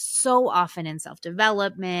so often in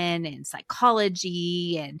self-development and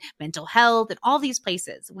psychology and mental health and all these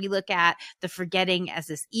places, we look at the forgetting as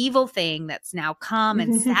this evil thing that's now come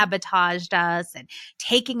and sabotaged us and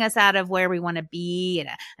taking us out of where we want to be. And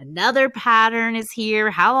another pattern is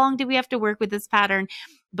here. How long do we have to work with this pattern?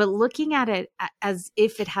 But looking at it as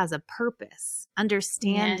if it has a purpose,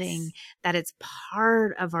 understanding that it's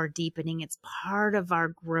part of our deepening, it's part of our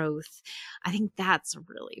growth. I think that's a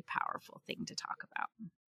really powerful thing to talk about.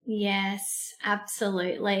 Yes,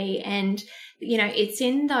 absolutely. And, it's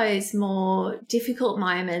in those more difficult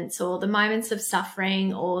moments or the moments of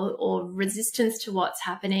suffering or resistance to what's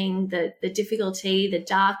happening, the difficulty, the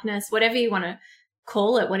darkness, whatever you want to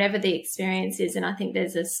call it, whatever the experience is. And I think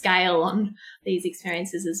there's a scale on these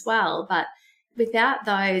experiences as well. But without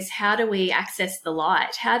those, how do we access the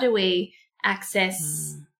light? How do we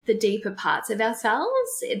access the deeper parts of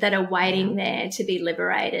ourselves that are waiting there to be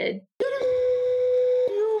liberated?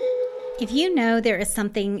 If you know there is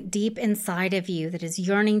something deep inside of you that is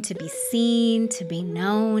yearning to be seen, to be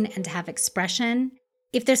known, and to have expression,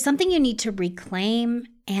 if there's something you need to reclaim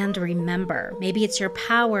and remember, maybe it's your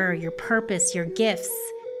power, your purpose, your gifts,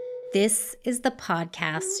 this is the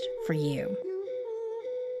podcast for you.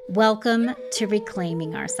 Welcome to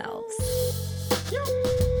Reclaiming Ourselves.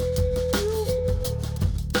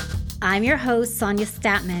 I'm your host, Sonia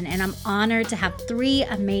Statman, and I'm honored to have three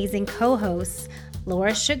amazing co-hosts,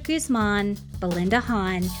 Laura Shook-Guzman, Belinda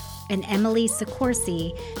Hahn, and Emily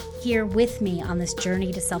Sicorsi, here with me on this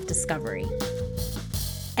journey to self-discovery.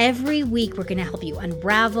 Every week, we're going to help you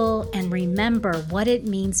unravel and remember what it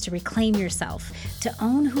means to reclaim yourself, to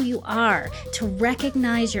own who you are, to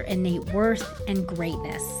recognize your innate worth and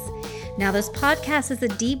greatness. Now, this podcast is a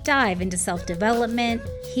deep dive into self-development,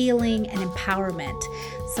 healing, and empowerment.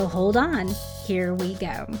 So hold on, here we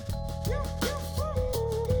go.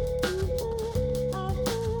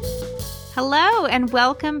 Hello, and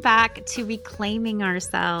welcome back to Reclaiming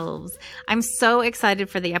Ourselves. I'm so excited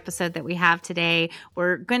for the episode that we have today.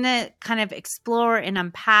 We're going to kind of explore and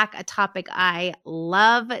unpack a topic I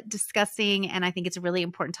love discussing, and I think it's a really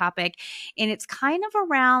important topic. And it's kind of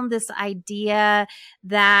around this idea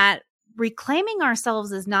that reclaiming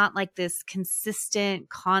ourselves is not like this consistent,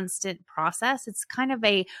 constant process. It's kind of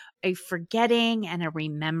a forgetting and a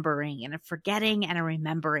remembering, and a forgetting and a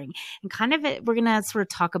remembering. And kind of we're going to sort of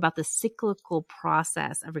talk about the cyclical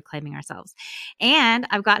process of reclaiming ourselves. And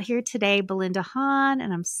I've got here today Belinda Hahn,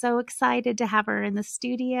 and I'm so excited to have her in the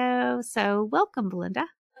studio. So welcome, Belinda.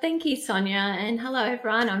 Thank you, Sonia. And hello,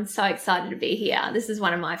 everyone. I'm so excited to be here. This is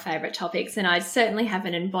one of my favorite topics, and I certainly have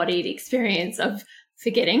an embodied experience of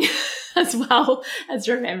forgetting as well as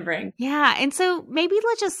remembering. Yeah. And so maybe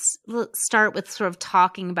let's just start with sort of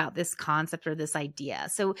talking about this concept or this idea.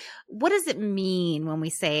 So what does it mean when we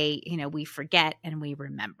say, we forget and we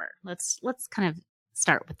remember? Let's kind of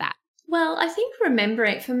start with that. Well, I think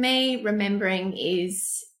remembering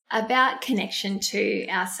is about connection to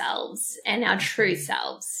ourselves and our true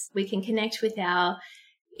selves. We can connect with our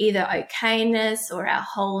either okayness or our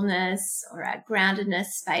wholeness or our groundedness,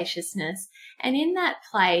 spaciousness. And in that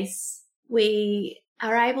place, we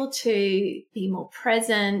are able to be more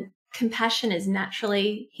present. Compassion is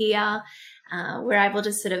naturally here. We're able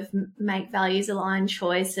to sort of make values-aligned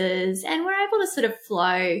choices, and we're able to sort of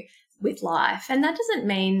flow with life. And that doesn't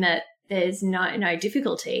mean that there's no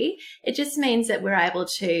difficulty. It just means that we're able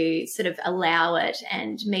to sort of allow it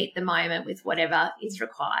and meet the moment with whatever is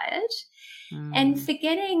required. And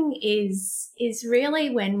forgetting is really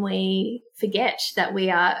when we forget that we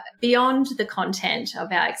are beyond the content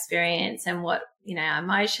of our experience and what, our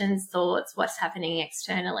emotions, thoughts, what's happening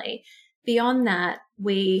externally. Beyond that,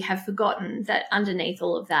 we have forgotten that underneath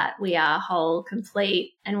all of that, we are whole,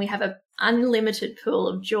 complete, and we have an unlimited pool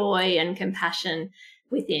of joy and compassion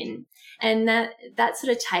within. And that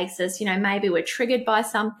sort of takes us, maybe we're triggered by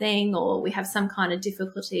something, or we have some kind of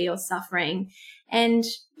difficulty or suffering, and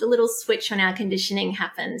the little switch on our conditioning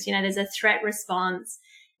happens. There's a threat response.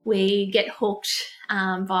 We get hooked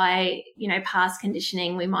by, past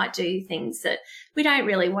conditioning. We might do things that we don't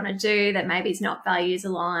really want to do, that maybe is not values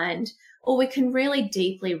aligned, or we can really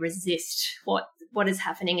deeply resist what is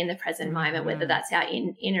happening in the present moment, whether that's our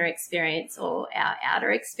inner experience or our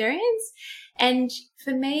outer experience. And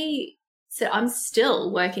for me, so I'm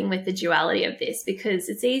still working with the duality of this, because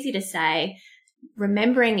it's easy to say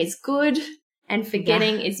remembering is good and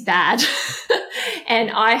forgetting is bad. And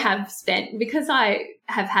I have because I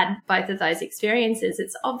have had both of those experiences,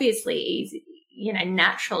 it's obviously easy,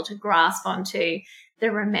 natural to grasp onto the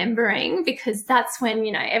remembering, because that's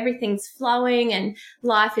when, everything's flowing and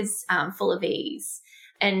life is full of ease.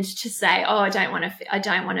 and to say, oh, I don't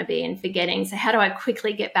want to be in forgetting. So how do I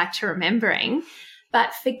quickly get back to remembering?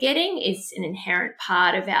 But forgetting is an inherent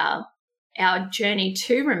part of our journey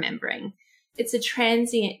to remembering. It's a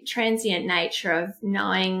transient nature of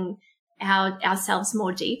knowing ourselves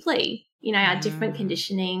more deeply, our different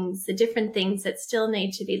conditionings, the different things that still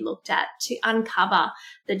need to be looked at to uncover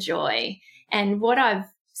the joy. And what I've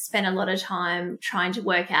spent a lot of time trying to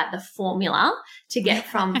work out the formula to get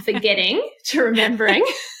from forgetting to remembering.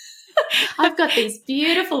 I've got these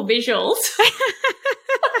beautiful visuals,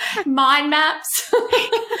 mind maps.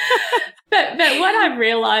 But what I've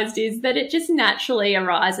realized is that it just naturally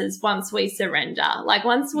arises once we surrender. Like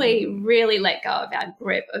once we really let go of our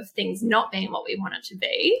grip of things not being what we want it to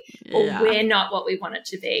be, or we're not what we want it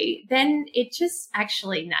to be, then it just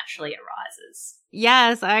actually naturally arises.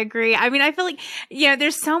 Yes, I agree. I mean, I feel like,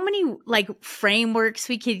 there's so many like frameworks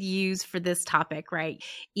we could use for this topic, right?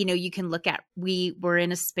 You can look at, we're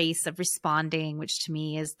in a space of responding, which to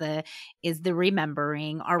me is the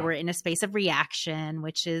remembering, or we're in a space of reaction,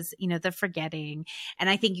 which is, the forgetting. And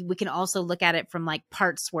I think we can also look at it from like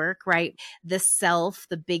parts work, right? The self,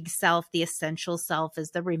 the big self, the essential self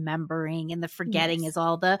is the remembering, and the forgetting is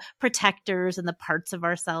all the protectors and the parts of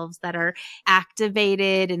ourselves that are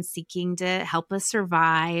activated and seeking to help us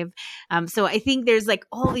survive. So I think there's like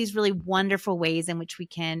all these really wonderful ways in which we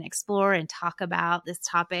can explore and talk about this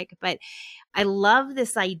topic. But I love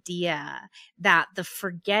this idea that the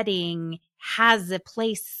forgetting has a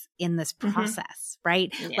place in this process,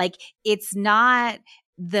 right? Yeah. Like it's not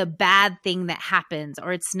the bad thing that happens,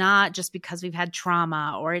 or it's not just because we've had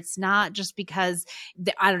trauma, or it's not just because,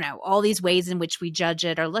 I don't know, all these ways in which we judge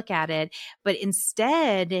it or look at it, but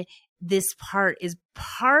instead this part is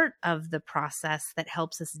part of the process that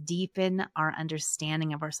helps us deepen our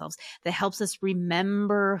understanding of ourselves, that helps us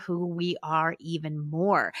remember who we are even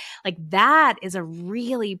more. Like that is a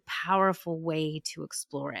really powerful way to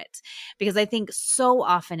explore it, because I think so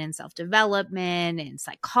often in self-development and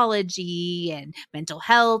psychology and mental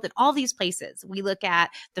health and all these places, we look at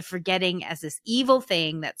the forgetting as this evil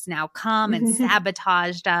thing that's now come and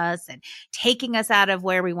sabotaged us and taking us out of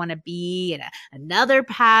where we want to be. And another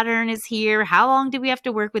pattern is here. How long do we have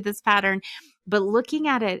to work with this pattern? But looking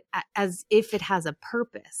at it as if it has a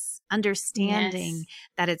purpose, understanding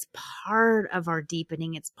that it's part of our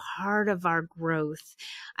deepening, it's part of our growth.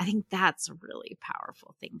 I think that's a really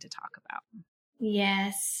powerful thing to talk about.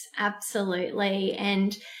 Yes, absolutely.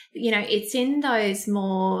 And, it's in those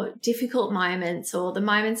more difficult moments, or the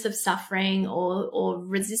moments of suffering or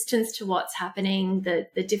resistance to what's happening,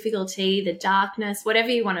 the difficulty, the darkness, whatever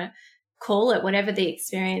you want to call it, whatever the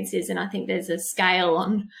experience is. And I think there's a scale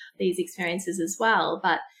on these experiences as well.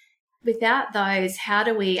 But without those, how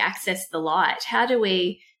do we access the light? How do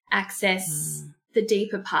we access the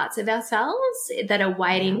deeper parts of ourselves that are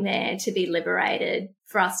waiting there to be liberated,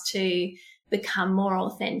 for us to become more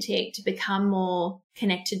authentic, to become more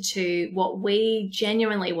connected to what we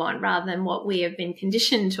genuinely want rather than what we have been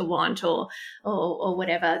conditioned to want or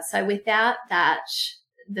whatever. So without that,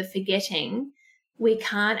 the forgetting, we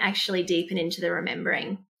can't actually deepen into the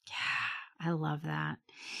remembering. Yeah, I love that.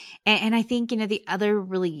 And I think, the other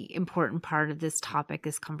really important part of this topic,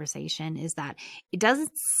 this conversation, is that it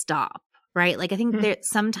doesn't stop. Right? Like I think that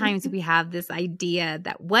sometimes we have this idea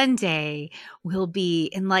that one day we'll be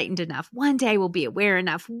enlightened enough. One day we'll be aware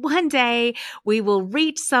enough. One day we will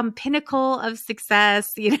reach some pinnacle of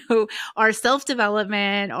success, our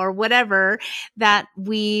self-development or whatever, that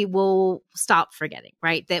we will stop forgetting,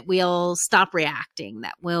 right? That we'll stop reacting,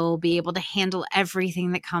 that we'll be able to handle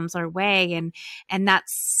everything that comes our way. And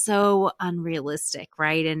that's so unrealistic,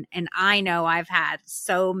 right? And I know I've had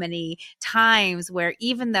so many times where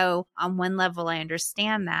even though on one level I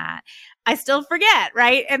understand that, I still forget,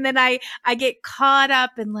 right? And then I get caught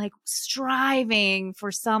up in like striving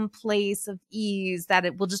for some place of ease, that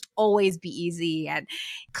it will just always be easy, and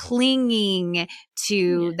clinging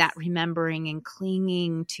to that remembering and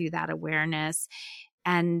clinging to that awareness,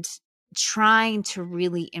 and trying to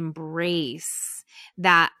really embrace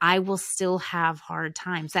that I will still have hard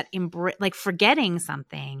times, that like forgetting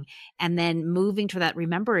something and then moving to that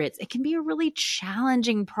remembrance, it can be a really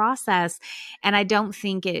challenging process. And I don't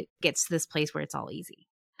think it gets to this place where it's all easy.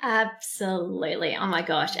 Absolutely. Oh my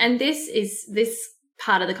gosh. And this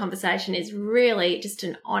part of the conversation is really just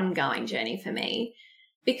an ongoing journey for me,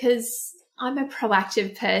 because I'm a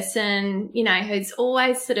proactive person, who's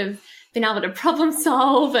always sort of been able to problem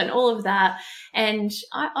solve and all of that. And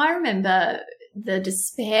I remember the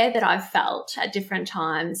despair that I felt at different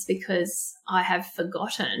times because I have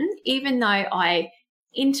forgotten, even though I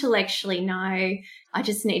intellectually know I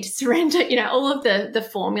just need to surrender, all of the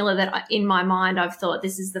formula that in my mind, I've thought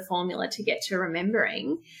this is the formula to get to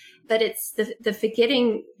remembering. But it's the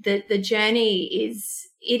forgetting, the journey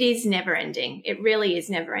is never ending. It really is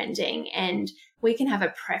never ending. And we can have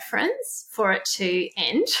a preference for it to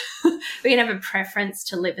end. We can have a preference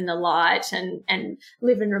to live in the light and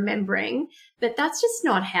live in remembering, but that's just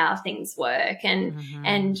not how things work.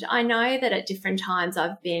 And I know that at different times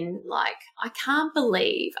I've been like, I can't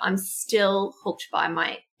believe I'm still hooked by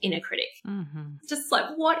my inner critic. Just like,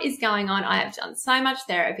 what is going on? I have done so much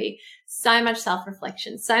therapy, so much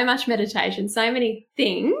self-reflection, so much meditation, so many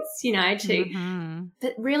things,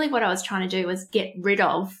 but really what I was trying to do was get rid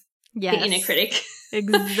of the inner critic.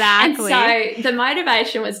 Exactly. And so the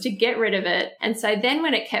motivation was to get rid of it. And so then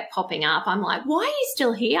when it kept popping up, I'm like, why are you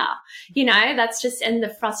still here? That's just, and the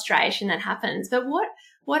frustration that happens. But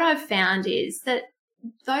what I've found is that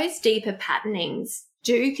those deeper patternings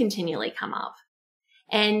do continually come up.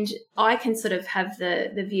 And I can sort of have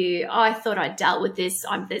the view, I thought I dealt with this.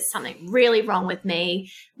 There's something really wrong with me.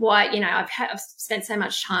 Why, I've spent so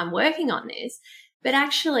much time working on this. But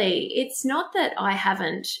actually, it's not that I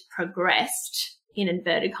haven't progressed, in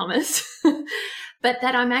inverted commas, but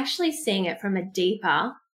that I'm actually seeing it from a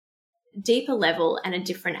deeper level and a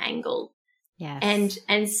different angle. Yes.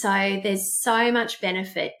 And so there's so much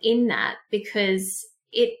benefit in that because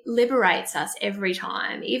it liberates us every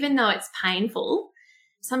time, even though it's painful.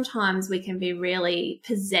 Sometimes we can be really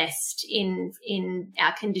possessed in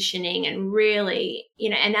our conditioning and really,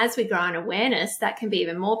 and as we grow in awareness, that can be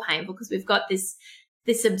even more painful because we've got this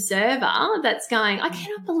observer that's going, I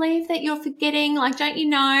cannot believe that you're forgetting, like, don't you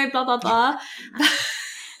know, blah, blah, blah.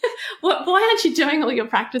 Why aren't you doing all your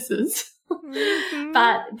practices?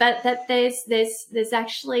 But that there's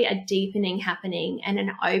actually a deepening happening and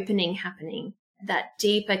an opening happening, that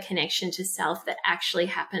deeper connection to self that actually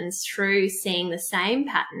happens through seeing the same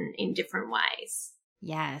pattern in different ways.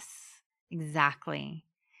 Yes, exactly.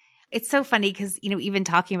 It's so funny because, even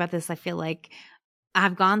talking about this, I feel like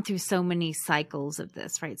I've gone through so many cycles of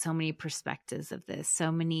this, right? So many perspectives of this,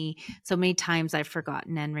 so many times I've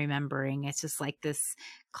forgotten and remembering. It's just like this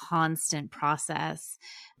constant process.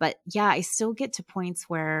 But yeah, I still get to points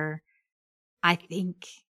where I think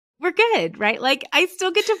we're good, right? Like I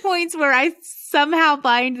still get to points where I somehow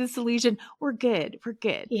find the solution. We're good.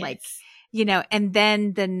 Yes. Like, and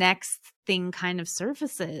then the next thing kind of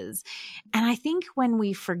surfaces. And I think when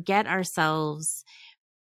we forget ourselves,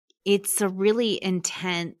 it's a really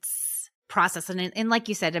intense process. And like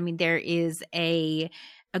you said, I mean, there is a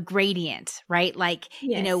gradient, right? Like,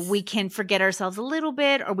 we can forget ourselves a little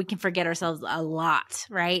bit or we can forget ourselves a lot,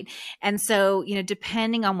 right? And so,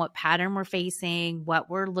 depending on what pattern we're facing, what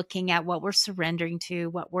we're looking at, what we're surrendering to,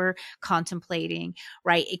 what we're contemplating,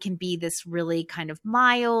 right? It can be this really kind of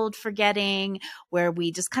mild forgetting where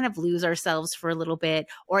we just kind of lose ourselves for a little bit,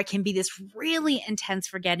 or it can be this really intense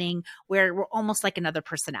forgetting where we're almost like another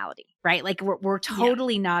personality, right? Like we're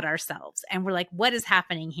totally not ourselves. And we're like, what is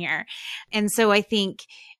happening here? And so I think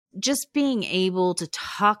just being able to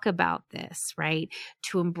talk about this, right?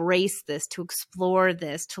 To embrace this, to explore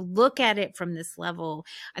this, to look at it from this level.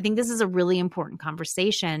 I think this is a really important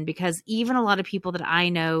conversation because even a lot of people that I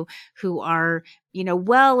know who are,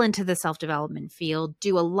 well into the self-development field,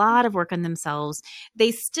 do a lot of work on themselves,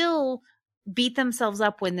 they still beat themselves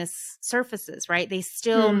up when this surfaces, right? They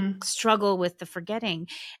still struggle with the forgetting.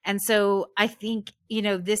 And so I think,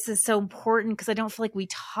 this is so important because I don't feel like we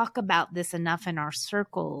talk about this enough in our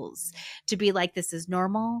circles to be like, this is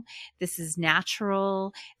normal. This is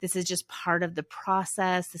natural. This is just part of the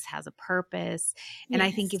process. This has a purpose. And I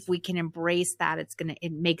think if we can embrace that,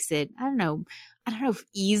 it makes it, I don't know if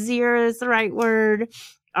easier is the right word,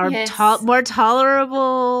 or more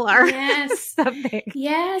tolerable or something.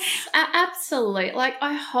 Yes, absolutely. Like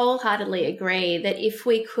I wholeheartedly agree that if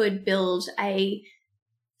we could build a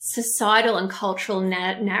societal and cultural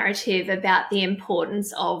narrative about the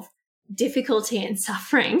importance of difficulty and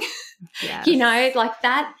suffering, like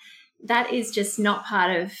that is just not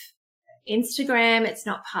part of Instagram. It's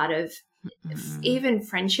not part of even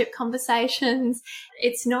friendship conversations.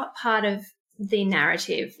 It's not part of the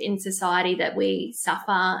narrative in society that we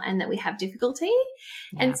suffer and that we have difficulty.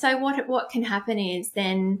 Yeah. And so what can happen is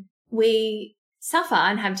then we suffer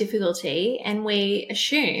and have difficulty and we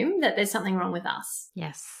assume that there's something wrong with us.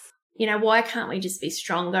 Yes. Why can't we just be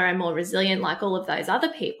stronger and more resilient like all of those other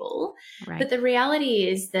people? Right. But the reality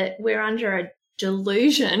is that we're under a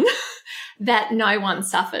delusion that no one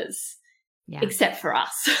suffers. Yeah. Except for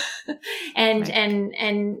us. And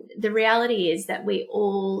the reality is that we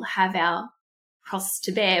all have our cross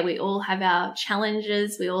to bear. We all have our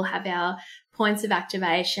challenges. We all have our points of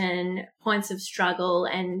activation, points of struggle.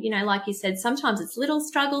 And, like you said, sometimes it's little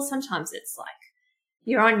struggles, sometimes it's like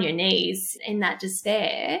you're on your knees in that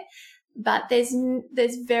despair. But there's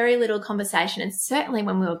very little conversation. And certainly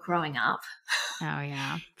when we were growing up. Oh,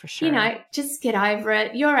 yeah, for sure. Just get over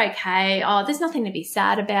it. You're okay. Oh, there's nothing to be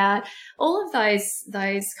sad about. All of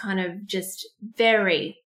those kind of just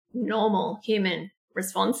very normal human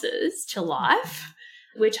responses to life.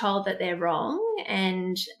 We're told that they're wrong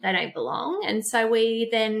and they don't belong. And so we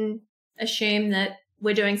then assume that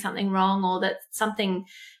we're doing something wrong or that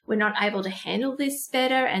we're not able to handle this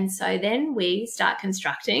better. And so then we start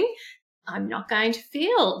constructing, I'm not going to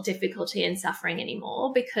feel difficulty and suffering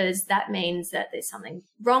anymore because that means that there's something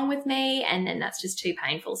wrong with me and then that's just too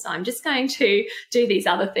painful. So I'm just going to do these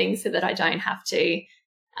other things so that I don't have to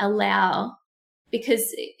allow,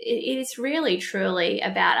 because it is really truly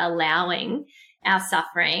about allowing our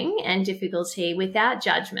suffering and difficulty without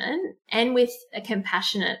judgment and with a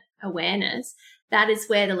compassionate awareness. That is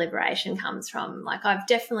where the liberation comes from. Like I've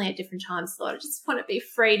definitely at different times thought, I just want to be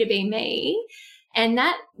free to be me. And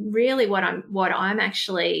that really what I'm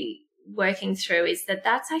actually working through is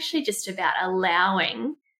that's actually just about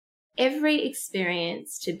allowing every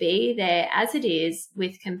experience to be there as it is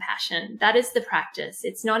with compassion. That is the practice.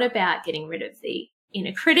 It's not about getting rid of the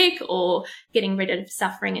inner critic or getting rid of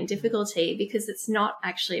suffering and difficulty because it's not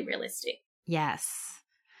actually realistic. Yes.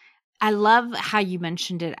 I love how you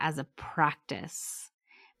mentioned it as a practice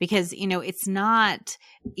because, it's not,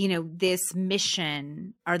 this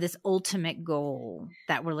mission or this ultimate goal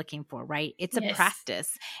that we're looking for, right? It's a practice.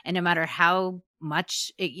 And no matter how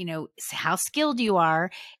much, how skilled you are,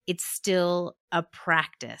 it's still a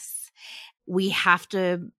practice. We have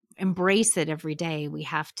to embrace it every day. We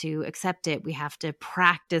have to accept it. We have to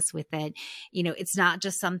practice with it. It's not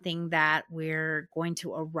just something that we're going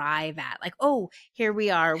to arrive at. Like, oh, here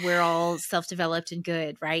we are. We're all self-developed and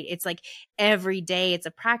good, right? It's like every day it's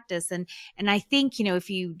a practice. And I think, if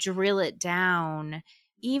you drill it down,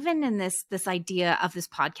 even in this idea of this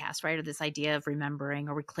podcast, right? Or this idea of remembering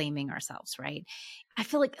or reclaiming ourselves, right? I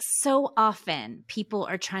feel like so often people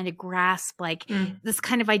are trying to grasp like this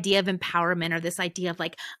kind of idea of empowerment or this idea of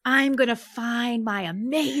like, I'm going to find my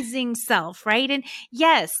amazing self, right? And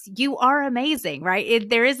yes, you are amazing, right?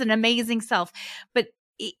 There is an amazing self, but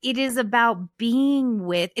it is about being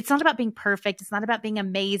it's not about being perfect. It's not about being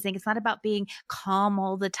amazing. It's not about being calm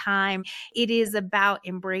all the time. It is about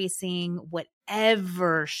embracing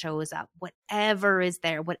whatever shows up, whatever is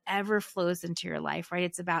there, whatever flows into your life, right?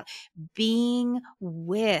 It's about being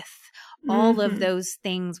with all of those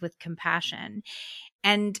things with compassion.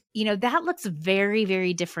 And, that looks very,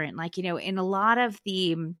 very different. Like, in a lot of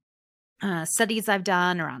the studies I've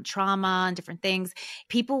done around trauma and different things,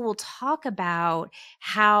 people will talk about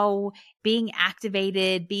how being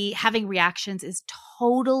activated, having reactions is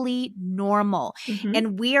totally normal.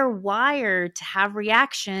 And we are wired to have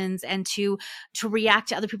reactions and to react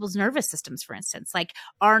to other people's nervous systems, for instance. Like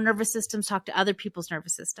our nervous systems talk to other people's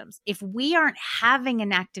nervous systems. If we aren't having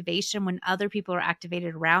an activation when other people are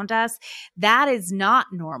activated around us, that is not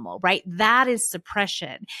normal, right? That is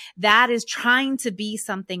suppression. That is trying to be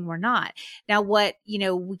something we're not. Now, what,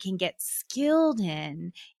 we can get skilled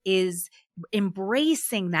in is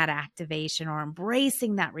embracing that activation or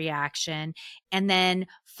embracing that reaction and then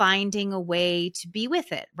finding a way to be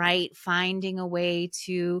with it, right? Finding a way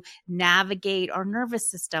to navigate our nervous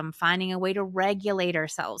system, finding a way to regulate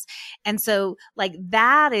ourselves. And so like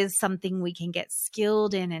that is something we can get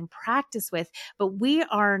skilled in and practice with, but we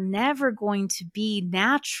are never going to be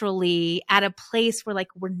naturally at a place where like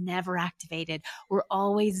we're never activated. We're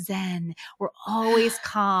always zen. We're always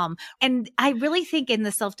calm. And I really think in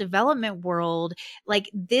the self-development world, like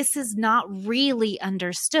this is not really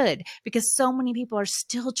understood because so many people are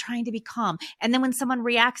still trying to be calm. And then when someone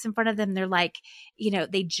reacts in front of them, they're like,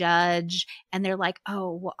 they judge and they're like,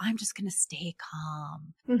 oh, well, I'm just going to stay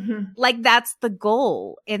calm. Like that's the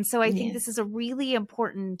goal. And so I think this is a really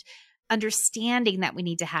important understanding that we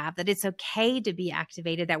need to have, that it's okay to be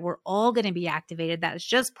activated, that we're all going to be activated. That is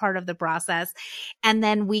just part of the process. And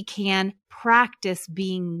then we can practice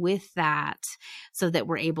being with that so that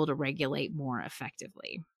we're able to regulate more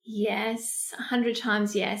effectively. Yes, 100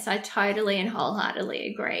 times yes. I totally and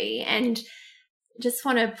wholeheartedly agree. And just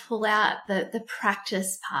want to pull out the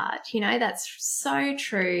practice part, that's so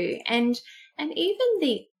true. And even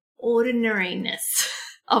the ordinariness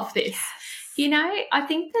of this. I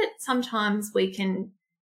think that sometimes we can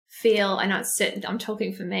feel, and I'm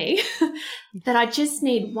talking for me, that I just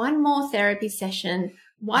need one more therapy session,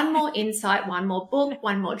 one more insight, one more book,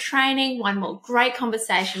 one more training, one more great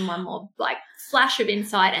conversation, one more like flash of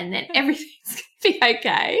insight, and then everything's going to be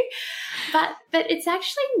okay. But it's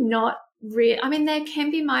actually not real. I mean, there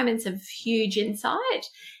can be moments of huge insight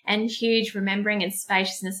and huge remembering and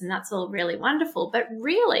spaciousness, and that's all really wonderful. But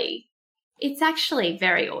really, it's actually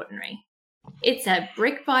very ordinary. It's a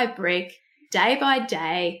brick by brick, day by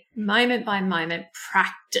day, moment by moment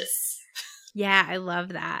practice. Yeah, I love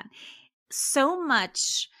that. So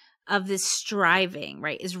much of this striving,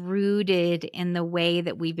 right, is rooted in the way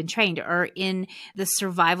that we've been trained or in the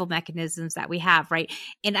survival mechanisms that we have, right?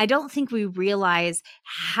 And I don't think we realize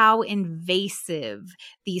how invasive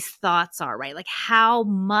these thoughts are, right? Like how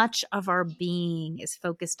much of our being is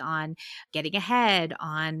focused on getting ahead,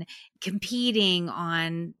 on competing,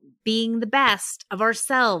 on being the best of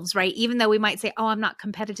ourselves, right? Even though we might say, oh, I'm not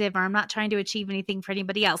competitive or I'm not trying to achieve anything for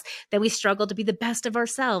anybody else, that we struggle to be the best of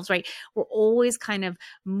ourselves, right? We're always kind of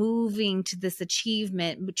moving to this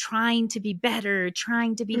achievement, trying to be better,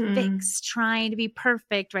 trying to be fixed, trying to be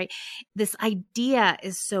perfect, right? This idea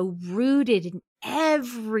is so rooted in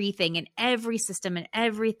everything, in every system, in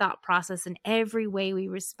every thought process, in every way we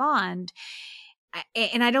respond.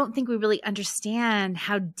 And I don't think we really understand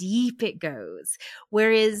how deep it goes.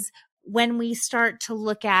 Whereas when we start to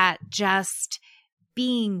look at just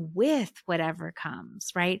being with whatever comes,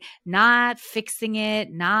 right? Not fixing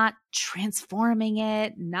it, not transforming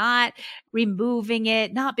it, not removing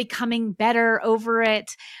it, not becoming better over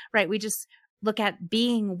it, right? We just look at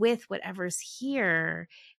being with whatever's here.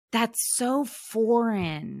 That's so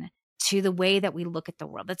foreign to the way that we look at the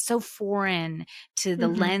world. That's so foreign to the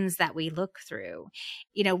lens that we look through.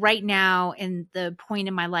 You know, right now in the point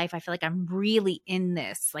in my life, I feel like I'm really in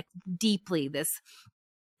this, like deeply this,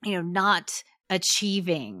 you know, not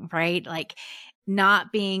achieving, right? Like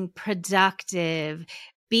not being productive,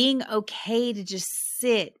 being okay to just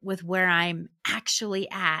sit with where I'm actually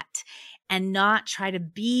at and not try to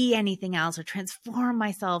be anything else or transform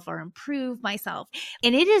myself or improve myself.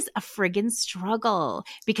 And it is a friggin' struggle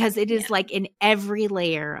because it is like in every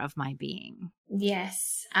layer of my being.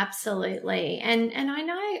 Yes, absolutely. And I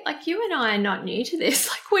know like you and I are not new to this.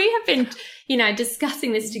 Like we have been, you know,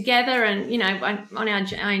 discussing this together and, you know, on our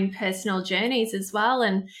own personal journeys as well.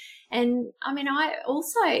 And I mean, I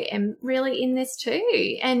also am really in this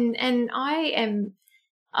too. And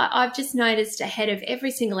I've just noticed ahead of every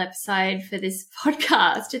single episode for this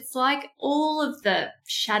podcast, it's like all of the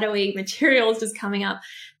shadowy materials just coming up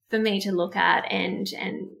for me to look at. And,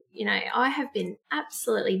 you know, I have been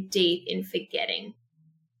absolutely deep in forgetting.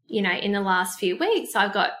 You know, in the last few weeks, I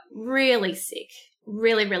got really sick,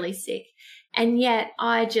 really, really sick. And yet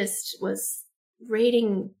I just was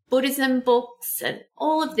reading Buddhism books and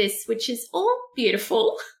all of this, which is all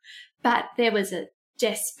beautiful, but there was a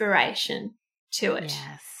desperation to it.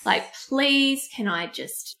 Yes. Like, please, can I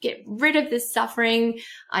just get rid of this suffering?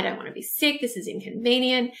 I don't want to be sick. This is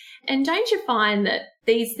inconvenient. And don't you find that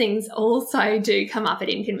these things also do come up at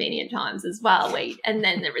inconvenient times as well? And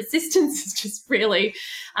then the resistance is just really,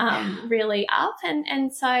 really up.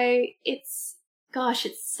 And so it's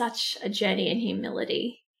such a journey in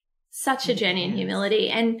humility. Such a journey in humility.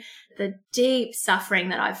 And the deep suffering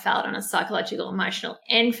that I've felt on a psychological, emotional,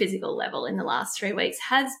 and physical level in the last 3 weeks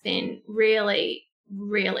has been really,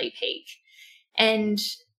 really peak. And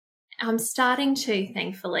I'm starting to,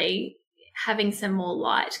 thankfully, having some more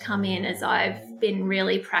light come in as I've been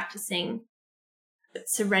really practicing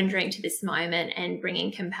surrendering to this moment and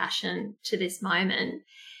bringing compassion to this moment.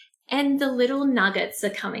 And the little nuggets are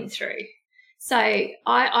coming through. So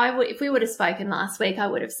I would, if we would have spoken last week, I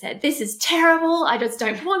would have said, this is terrible. I just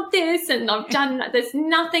don't want this. And there's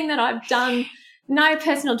nothing that I've done. No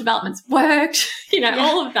personal development's worked, you know,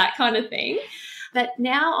 all of that kind of thing. But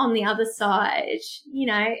now on the other side, you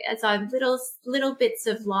know, as little bits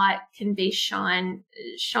of light can be shine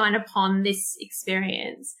upon this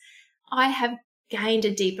experience, I have gained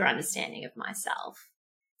a deeper understanding of myself.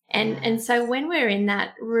 And so when we're in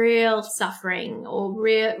that real suffering or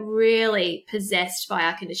really possessed by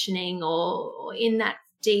our conditioning or in that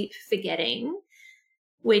deep forgetting,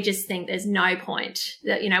 we just think there's no point.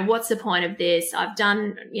 That, you know, what's the point of this? Have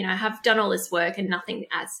done all this work and nothing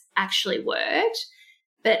has actually worked.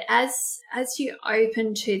 But as you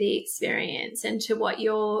open to the experience and to what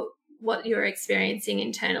you're experiencing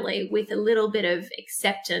internally with a little bit of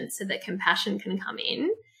acceptance so that compassion can come in,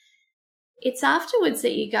 it's afterwards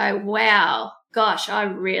that you go, wow, gosh, I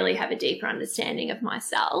really have a deeper understanding of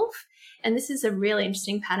myself. And this is a really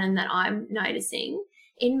interesting pattern that I'm noticing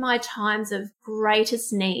in my times of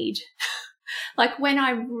greatest need. Like when I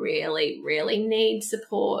really, really need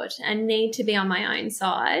support and need to be on my own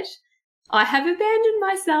side, I have abandoned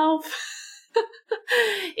myself.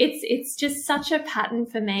 It's just such a pattern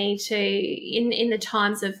for me to, in the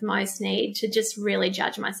times of most need, to just really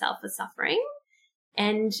judge myself for suffering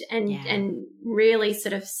and really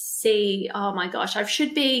sort of see, oh my gosh, I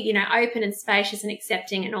should be, open and spacious and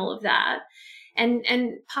accepting and all of that. And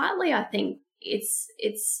partly I think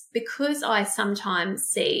it's because I sometimes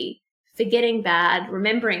see forgetting bad,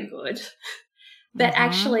 remembering good, but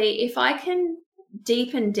actually if I can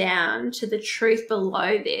deepen down to the truth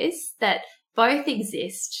below this, that both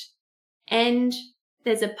exist, and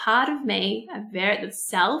there's a part of me, the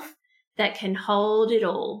self, that can hold it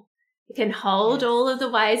all. It can hold all of the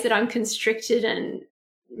ways that I'm constricted and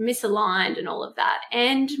misaligned and all of that,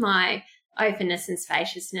 and my openness and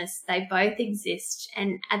spaciousness. They both exist,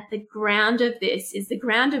 and at the ground of this is the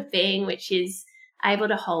ground of being, which is able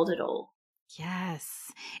to hold it all.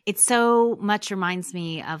 Yes. It so much reminds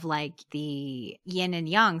me of like the yin and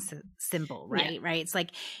yang symbol, right? Yeah. Right. It's like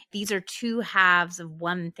these are two halves of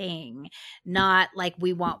one thing, not like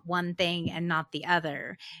we want one thing and not the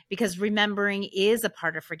other, because remembering is a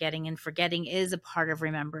part of forgetting and forgetting is a part of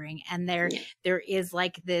remembering. And there is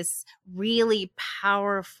like this really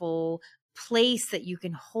powerful place that you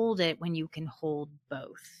can hold it when you can hold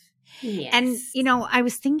both. Yes. And, I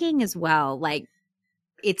was thinking as well, like,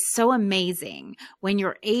 it's so amazing when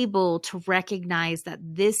you're able to recognize that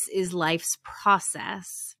this is life's process,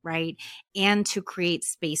 right? And to create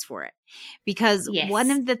space for it. Because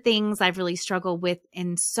one of the things I've really struggled with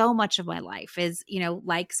in so much of my life is,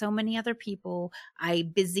 like so many other people, I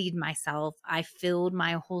busied myself. I filled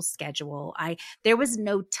my whole schedule. There was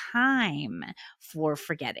no time for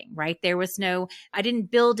forgetting, right? I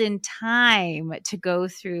didn't build in time to go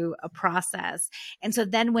through a process. And so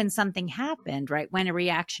then when something happened, right? When a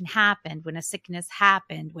reaction happened, when a sickness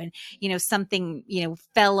happened, when, something,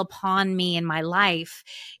 fell upon me in my life,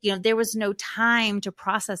 there was no time to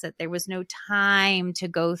process it. There was no time to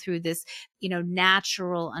go through this,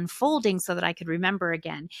 natural unfolding so that I could remember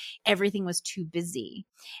again. Everything was too busy.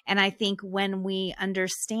 And I think when we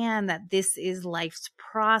understand that this is life's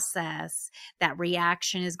process, that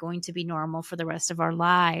reaction is going to be normal for the rest of our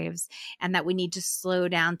lives, and that we need to slow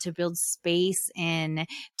down to build space in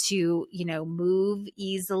to, move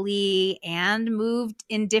easily and move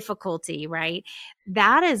in difficulty, right?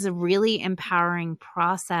 That is a really empowering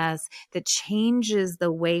process that changes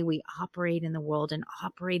the way we operate in the world and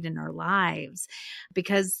operate in our lives.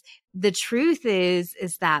 Because the truth is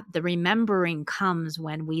that the remembering comes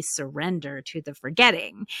when we surrender to the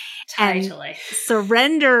forgetting. Totally. And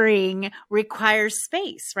surrendering requires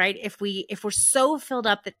space, right? If we're so filled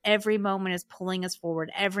up that every moment is pulling us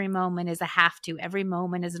forward, every moment is a have to, every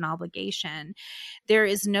moment is an obligation, there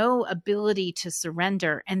is no ability to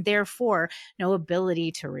surrender, and therefore no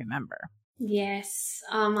ability to remember. Yes.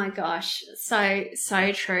 Oh my gosh. So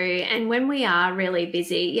true. And when we are really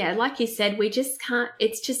busy, like you said, we just can't,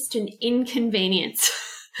 it's just an inconvenience,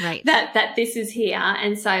 right? that this is here.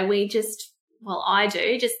 And so I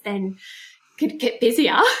do just then could get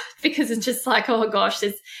busier because it's just like, oh gosh,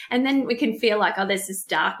 and then we can feel like, oh, there's this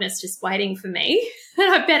darkness just waiting for me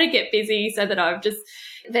and I better get busy so that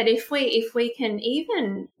that if we can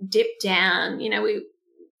even dip down, we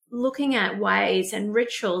looking at ways and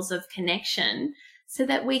rituals of connection so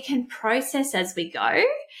that we can process as we go.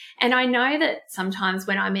 And I know that sometimes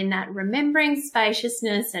when I'm in that remembering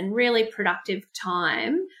spaciousness and really productive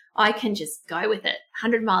time, I can just go with it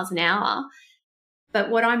 100 miles an hour. But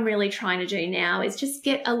what I'm really trying to do now is just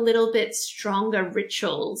get a little bit stronger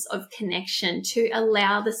rituals of connection to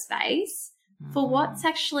allow the space for what's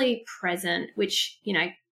actually present, which,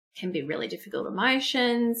 can be really difficult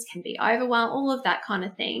emotions, can be overwhelm, all of that kind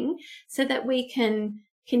of thing, so that we can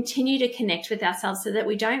continue to connect with ourselves so that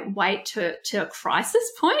we don't wait to a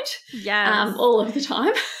crisis point all of the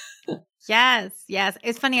time. Yes.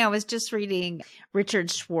 It's funny. I was just reading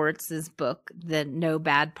Richard Schwartz's book, The No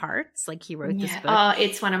Bad Parts. Like he wrote this book. Oh,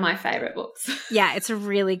 it's one of my favorite books. Yeah, it's a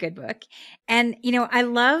really good book. And, I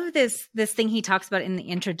love this thing he talks about in the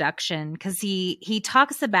introduction, because he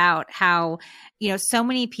talks about how, so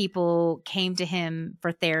many people came to him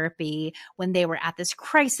for therapy when they were at this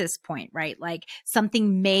crisis point, right? Like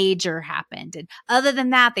something major happened. And other than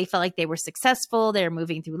that, they felt like they were successful. They were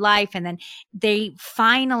moving through life. And then they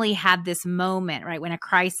finally had this moment, right, when a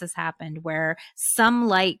crisis happened where some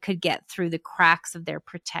light could get through the cracks of their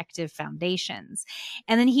protective foundations.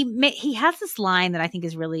 And then he has this line that I think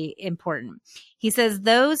is really important. He says,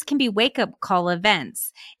 those can be wake-up call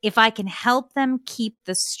events. If I can help them keep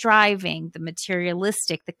the striving, the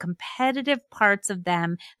materialistic, the competitive parts of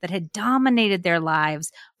them that had dominated their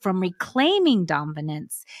lives from reclaiming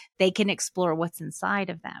dominance, they can explore what's inside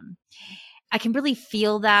of them. I can really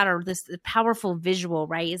feel that, or this powerful visual,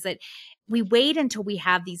 right, is that we wait until we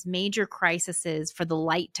have these major crises for the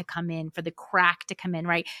light to come in, for the crack to come in,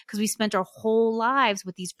 right? Because we spent our whole lives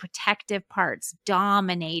with these protective parts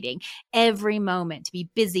dominating every moment, to be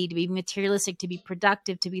busy, to be materialistic, to be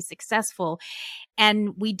productive, to be successful.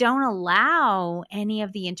 And we don't allow any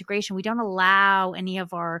of the integration. We don't allow any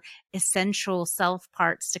of our essential self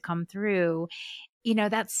parts to come through. You know,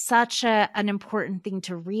 that's such an important thing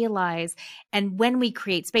to realize. And when we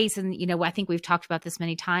create space, and, you know, I think we've talked about this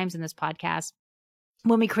many times in this podcast,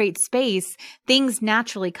 when we create space, things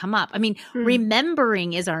naturally come up. I mean,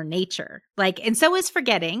 remembering is our nature, and so is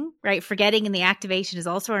forgetting, right? Forgetting and the activation is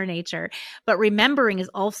also our nature, but remembering is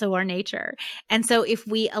also our nature. And so if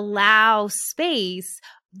we allow space,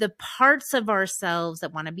 the parts of ourselves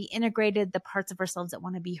that want to be integrated, the parts of ourselves that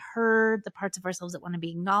want to be heard, the parts of ourselves that want to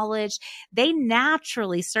be acknowledged, they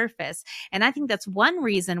naturally surface. And I think that's one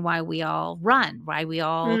reason why we all run, why we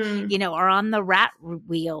all, you know, are on the rat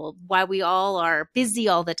wheel, why we all are busy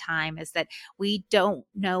all the time, is that we don't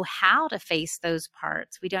know how to face those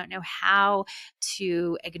parts. We don't know how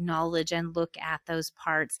to acknowledge and look at those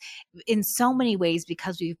parts in so many ways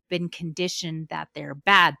because we've been conditioned that they're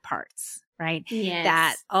bad parts. Right? Yes.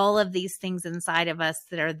 That all of these things inside of us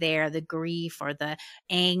that are there, the grief or the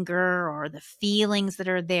anger or the feelings that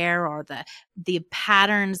are there or the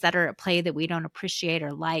patterns that are at play that we don't appreciate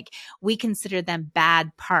or like, we consider them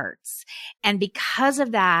bad parts. And because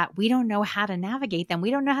of that, we don't know how to navigate them. We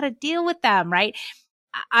don't know how to deal with them, right?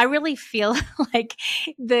 I really feel like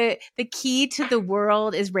the key to the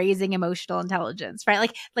world is raising emotional intelligence,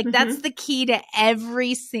 right? Like that's the key to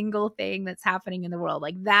every single thing that's happening in the world.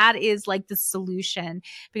 Like that is like the solution,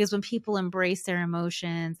 because when people embrace their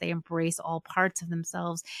emotions, they embrace all parts of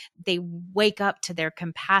themselves, they wake up to their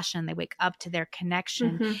compassion, they wake up to their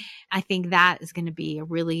connection. I think that is going to be a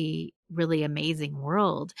really, really amazing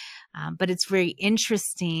world. But it's very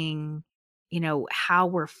interesting, you know, how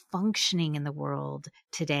we're functioning in the world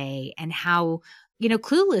today and how, you know,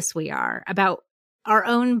 clueless we are about our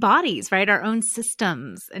own bodies, right? Our own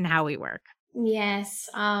systems and how we work. Yes,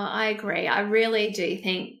 I agree. I really do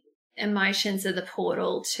think emotions are the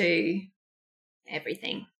portal to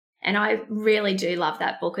everything. And I really do love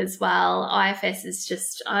that book as well. IFS is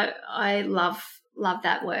just, I love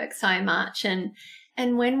that work so much.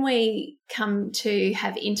 And when we come to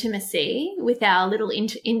have intimacy with our little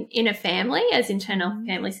inner family, as internal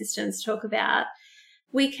family systems talk about,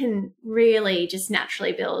 we can really just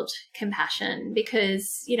naturally build compassion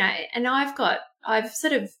because, you know, and I've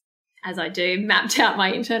sort of, as I do, mapped out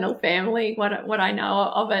my internal family, what I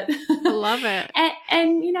know of it. I love it.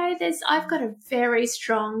 and you know, I've got a very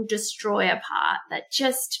strong destroyer part that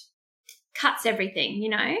just cuts everything, you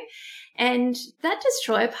know. And that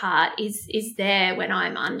destroyer part is there when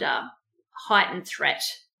I'm under heightened threat.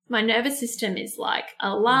 My nervous system is like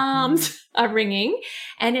alarms are ringing,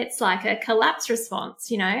 and it's like a collapse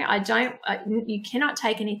response. You know, you cannot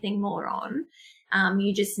take anything more on.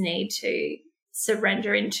 You just need to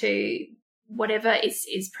surrender into whatever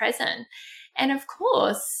is present. And of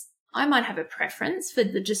course, I might have a preference for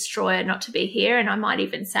the destroyer not to be here, and I might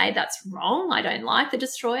even say that's wrong. I don't like the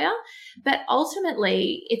destroyer. But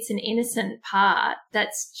ultimately, it's an innocent part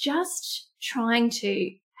that's just trying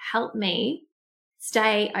to help me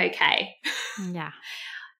stay okay. Yeah.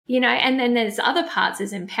 You know, and then there's other parts,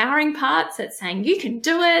 there's empowering parts that's saying you can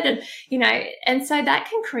do it. And, you know, and so that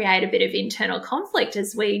can create a bit of internal conflict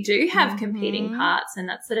as we do have competing parts and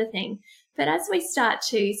that sort of thing. But as we start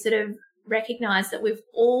to sort of recognize that we've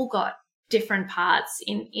all got different parts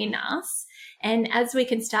in us, and as we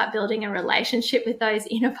can start building a relationship with those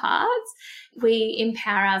inner parts, we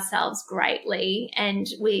empower ourselves greatly, and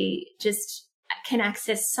we just can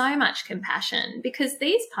access so much compassion, because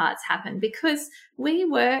these parts happen because we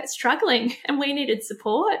were struggling and we needed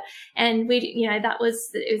support, and we, you know, it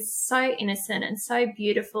was so innocent and so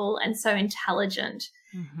beautiful and so intelligent.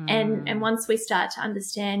 And once we start to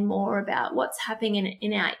understand more about what's happening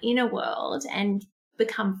in our inner world and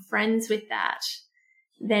become friends with that,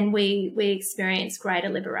 then we experience greater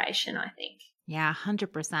liberation, I think. Yeah,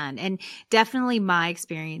 100%. And definitely my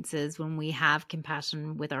experiences when we have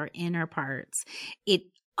compassion with our inner parts, it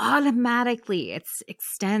automatically it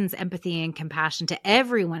extends empathy and compassion to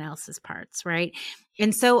everyone else's parts, right?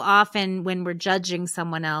 And so often when we're judging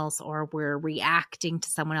someone else or we're reacting to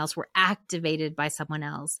someone else, we're activated by someone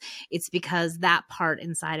else. It's because that part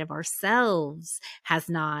inside of ourselves has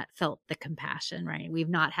not felt the compassion, right? We've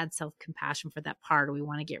not had self-compassion for that part, or we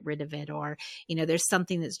want to get rid of it, or, there's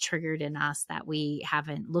something that's triggered in us that we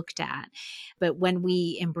haven't looked at. But when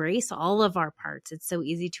we embrace all of our parts, it's so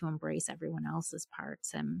easy to embrace everyone else's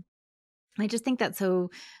parts. And I just think that's so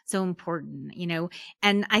important,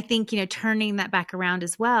 and I think, turning that back around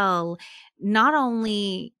as well, not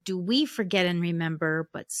only do we forget and remember,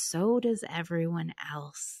 but so does everyone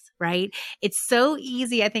else. Right? It's so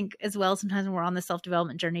easy, I think, as well, sometimes when we're on the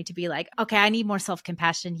self-development journey, to be like, okay, I need more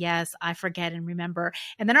self-compassion. Yes, I forget and remember.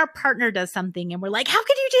 And then our partner does something and we're like, how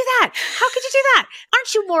could you do that? How could you do that?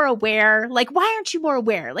 Aren't you more aware? Like, why aren't you more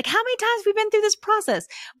aware? Like, how many times have we been through this process?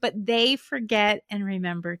 But they forget and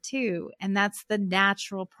remember too. And that's the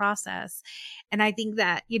natural process. And I think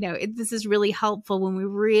that, this is really helpful when we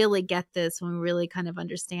really get this, when we really kind of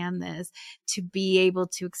understand this, to be able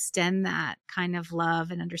to extend that kind of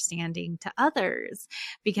love and understanding to others,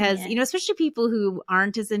 because, especially people who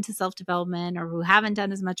aren't as into self-development or who haven't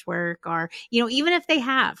done as much work, or, even if they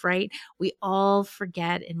have, right, we all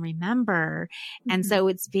forget and remember. Mm-hmm. And so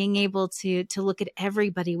it's being able to look at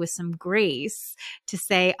everybody with some grace, to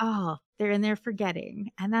say, oh, they're in there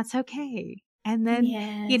forgetting, and that's okay. And then,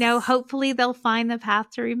 hopefully they'll find the path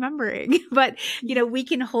to remembering. But, we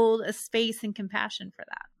can hold a space and compassion for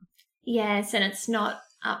that. Yes. And it's not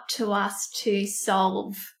up to us to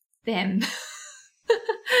solve them.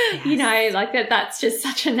 Yes. Like that's just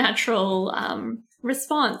such a natural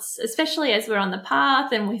response, especially as we're on the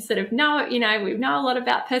path and we sort of know, we know a lot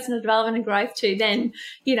about personal development and growth to then,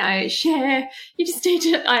 share. You just need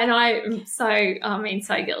to, and I'm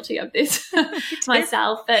so guilty of this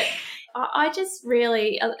myself, but I just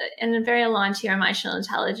really, and I'm very aligned to your emotional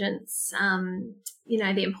intelligence,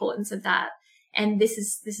 the importance of that. And this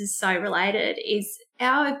is so related, is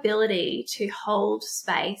our ability to hold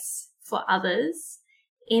space for others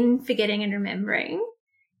in forgetting and remembering.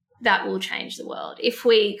 That will change the world. If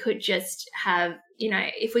we could just have,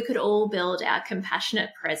 if we could all build our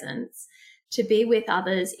compassionate presence to be with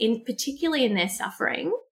others, particularly in their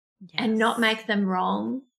suffering, and not make them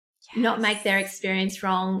wrong, not make their experience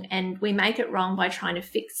wrong. And we make it wrong by trying to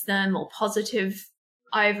fix them or positive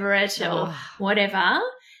over it or whatever.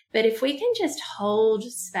 But if we can just hold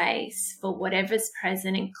space for whatever's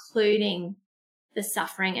present, including the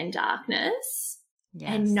suffering and darkness,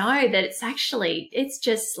 and know that it's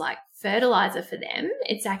just like fertilizer for them.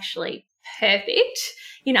 It's actually perfect.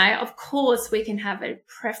 Of course we can have a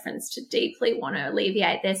preference to deeply want to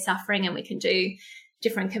alleviate their suffering, and we can do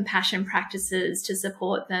different compassion practices to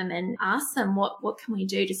support them and ask them, what can we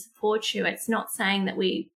do to support you? It's not saying that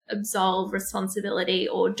we absolve responsibility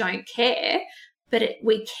or don't care, but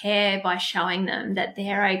we care by showing them that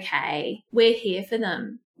they're okay. We're here for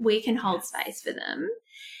them. We can hold space for them.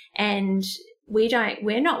 And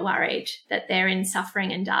we're not worried that they're in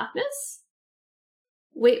suffering and darkness.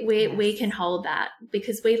 We can hold that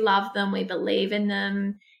because we love them. We believe in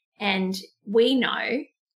them. And we know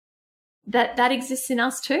that exists in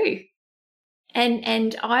us too.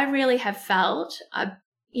 And I really have felt,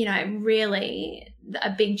 really a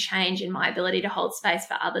big change in my ability to hold space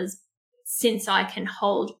for others, since I can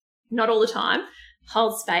hold, not all the time,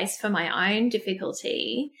 hold space for my own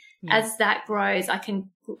difficulty. As that grows, I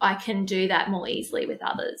can do that more easily with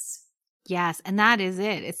others. Yes. And that is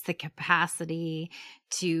it. It's the capacity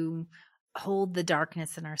to hold the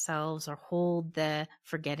darkness in ourselves, or hold the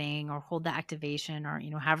forgetting, or hold the activation, or,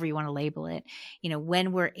 however you want to label it.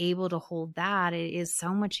 When we're able to hold that, it is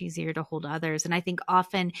so much easier to hold others. And I think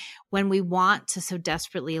often when we want to so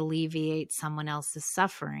desperately alleviate someone else's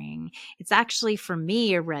suffering, it's actually, for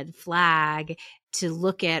me, a red flag to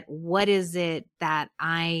look at what is it that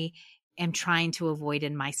I am trying to avoid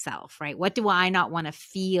in myself, right? What do I not want to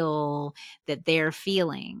feel that they're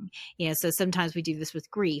feeling? So sometimes we do this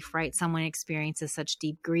with grief, right? Someone experiences such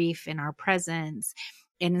deep grief in our presence.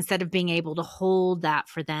 And instead of being able to hold that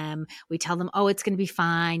for them, we tell them, oh, it's going to be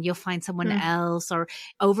fine. You'll find someone else, or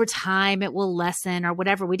over time it will lessen, or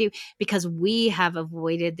whatever we do, because we have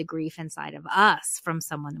avoided the grief inside of us from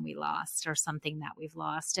someone we lost or something that we've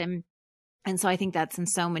lost. And so I think that's in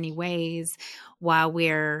so many ways while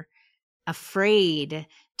we're afraid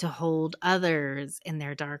to hold others in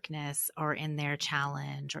their darkness or in their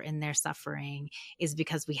challenge or in their suffering, is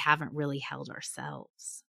because we haven't really held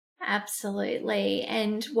ourselves. Absolutely.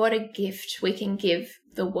 And what a gift we can give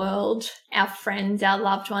the world, our friends, our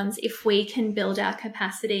loved ones, if we can build our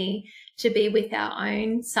capacity to be with our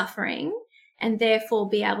own suffering and therefore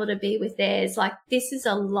be able to be with theirs. Like, this is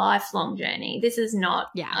a lifelong journey. This is not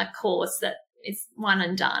a course that is one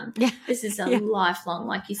and done. Yeah. This is a lifelong,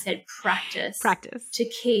 like you said, practice to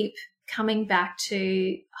keep coming back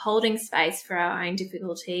to holding space for our own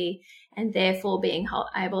difficulty and therefore being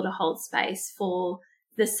able to hold space for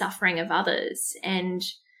the suffering of others. And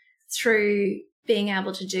through being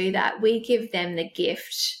able to do that, we give them the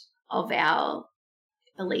gift of our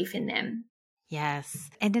belief in them. Yes.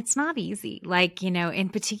 And it's not easy. Like, in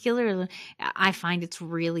particular, I find it's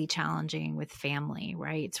really challenging with family,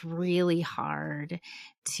 right? It's really hard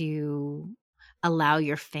to allow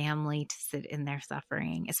your family to sit in their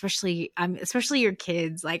suffering, especially your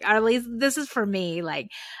kids. Like, or at least this is for me, like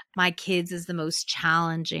my kids is the most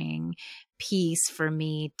challenging piece for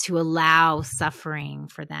me to allow suffering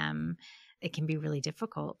for them. It can be really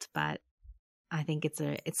difficult, but I think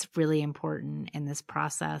it's really important in this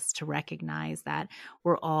process to recognize that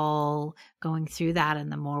we're all going through that, and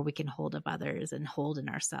the more we can hold of others and hold in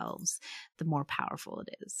ourselves, the more powerful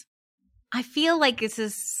it is. I feel like this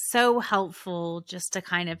is so helpful just to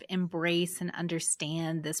kind of embrace and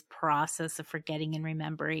understand this process of forgetting and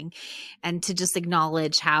remembering, and to just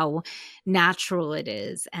acknowledge how natural it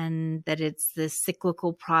is and that it's this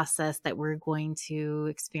cyclical process that we're going to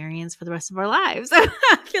experience for the rest of our lives. I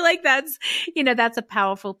feel like that's a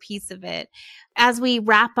powerful piece of it. As we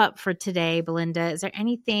wrap up for today, Belinda, is there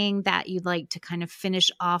anything that you'd like to kind of finish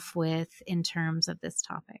off with in terms of this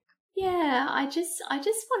topic? Yeah, I just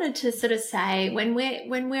wanted to sort of say, when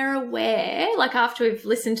we're aware, like after we've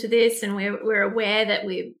listened to this and we're aware that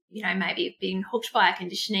we've, maybe been hooked by our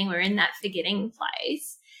conditioning, we're in that forgetting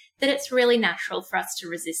place, that it's really natural for us to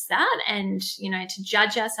resist that and, to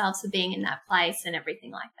judge ourselves for being in that place and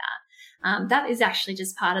everything like that. That is actually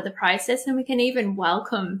just part of the process, and we can even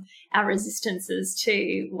welcome our resistances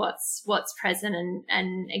to what's present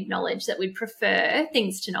and acknowledge that we'd prefer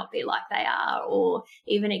things to not be like they are, or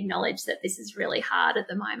even acknowledge that this is really hard at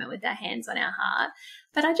the moment with our hands on our heart.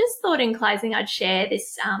 But I just thought in closing I'd share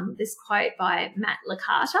this quote by Matt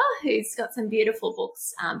Licata, who's got some beautiful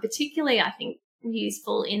books, particularly I think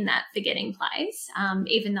useful in that forgetting place,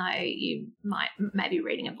 even though you might maybe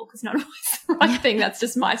reading a book is not always the right thing. That's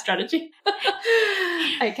just my strategy.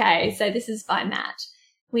 Okay, so this is by Matt.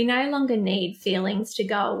 We no longer need feelings to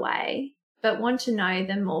go away, but want to know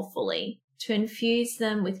them more fully, to infuse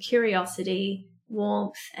them with curiosity,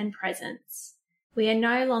 warmth, and presence. We are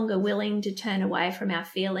no longer willing to turn away from our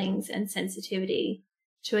feelings and sensitivity,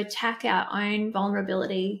 to attack our own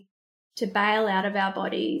vulnerability, to bail out of our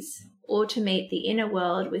bodies, or to meet the inner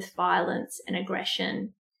world with violence and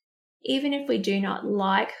aggression. Even if we do not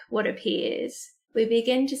like what appears, we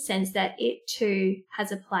begin to sense that it too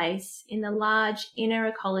has a place in the large inner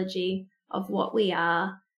ecology of what we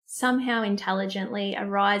are, somehow intelligently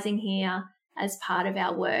arising here as part of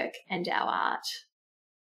our work and our art.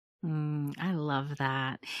 I love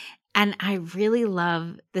that. And I really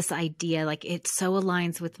love this idea, like it so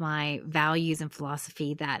aligns with my values and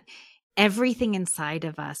philosophy that everything inside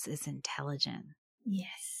of us is intelligent.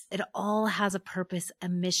 Yes. It all has a purpose, a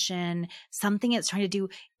mission, something it's trying to do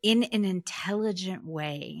in an intelligent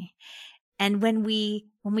way. And when we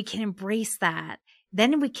can embrace that,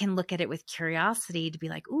 then we can look at it with curiosity to be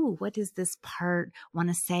like, ooh, what does this part want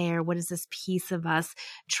to say? Or what is this piece of us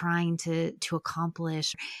trying to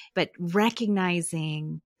accomplish? But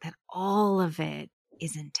recognizing that all of it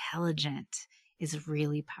is intelligent is a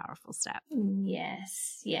really powerful step.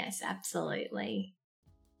 Yes, absolutely.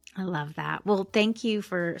 I love that. Well, thank you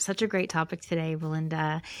for such a great topic today,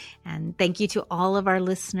 Belinda. And thank you to all of our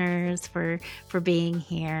listeners for being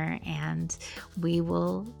here. And we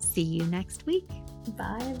will see you next week.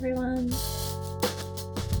 Bye, everyone.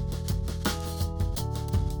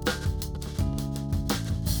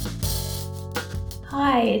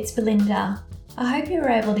 Hi, it's Belinda. I hope you were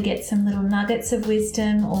able to get some little nuggets of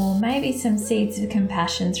wisdom or maybe some seeds of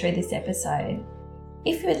compassion through this episode.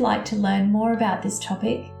 If you would like to learn more about this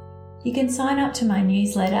topic, you can sign up to my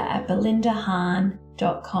newsletter at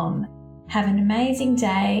belindahahn.com. Have an amazing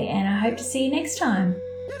day, and I hope to see you next time.